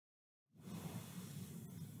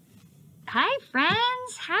Hi,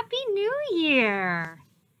 friends. Happy New Year.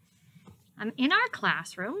 I'm in our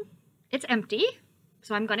classroom. It's empty,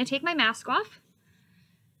 so I'm going to take my mask off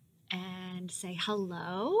and say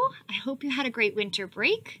hello. I hope you had a great winter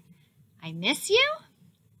break. I miss you.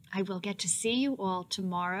 I will get to see you all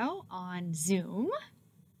tomorrow on Zoom.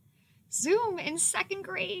 Zoom in second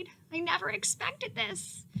grade. I never expected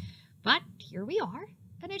this, but here we are.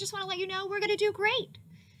 And I just want to let you know we're going to do great.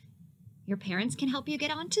 Your parents can help you get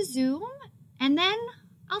onto Zoom, and then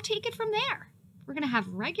I'll take it from there. We're going to have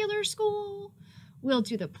regular school. We'll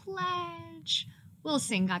do the pledge. We'll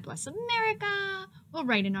sing God Bless America. We'll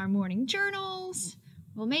write in our morning journals.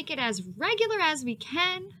 We'll make it as regular as we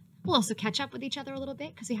can. We'll also catch up with each other a little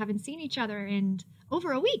bit because we haven't seen each other in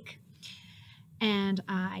over a week. And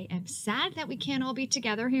I am sad that we can't all be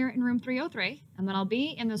together here in room 303 and that I'll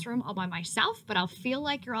be in this room all by myself, but I'll feel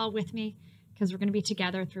like you're all with me because we're going to be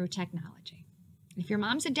together through technology. If your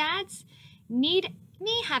moms and dads need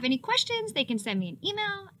me, have any questions, they can send me an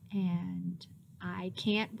email, and I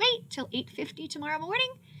can't wait till 8:50 tomorrow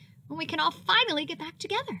morning when we can all finally get back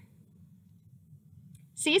together.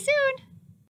 See you soon.